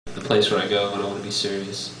the place where I go when I want to be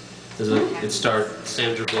serious. It starred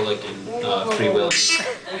Sandra Bullock in Free Willy.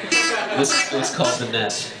 This was called The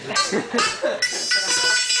Net.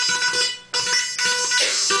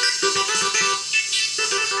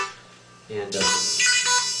 And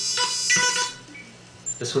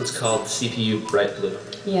this one's called CPU Bright Blue.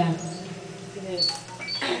 Yeah.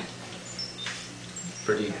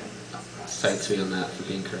 Pretty cites me on that for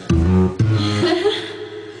being correct.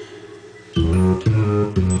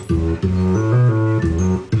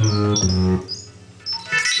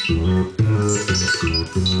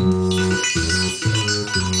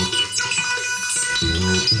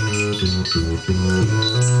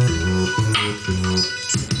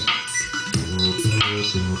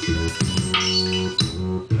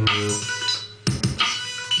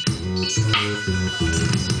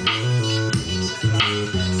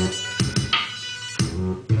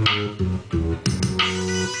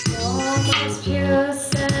 Almost pure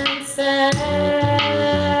senses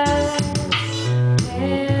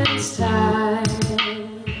inside.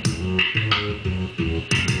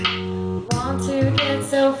 Want to get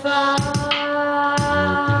so far,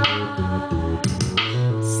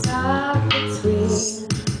 stuck between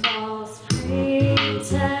false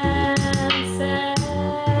pretenses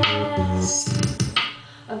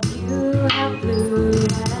of you have blue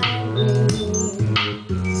and green.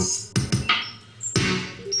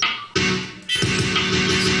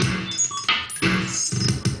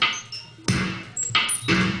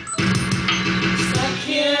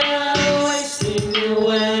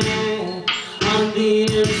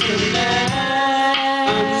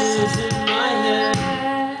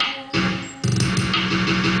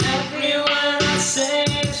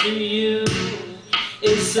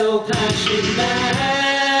 It's so passionate,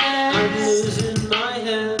 I'm losing my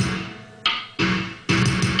head.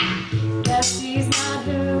 Guess he's not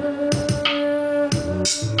who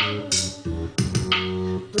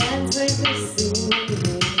blends with the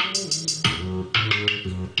scenery.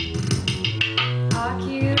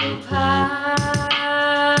 Occupied,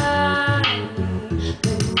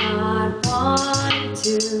 but not want to.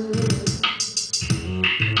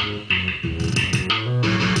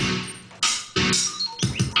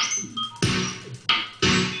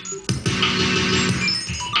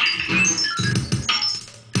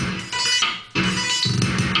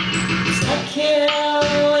 Here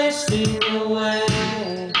wasting away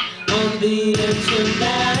on the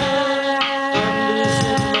internet, I'm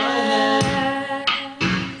losing my head.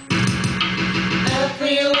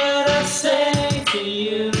 Every word I say to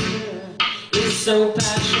you is so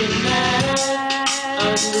passionate,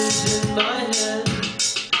 I'm losing my head.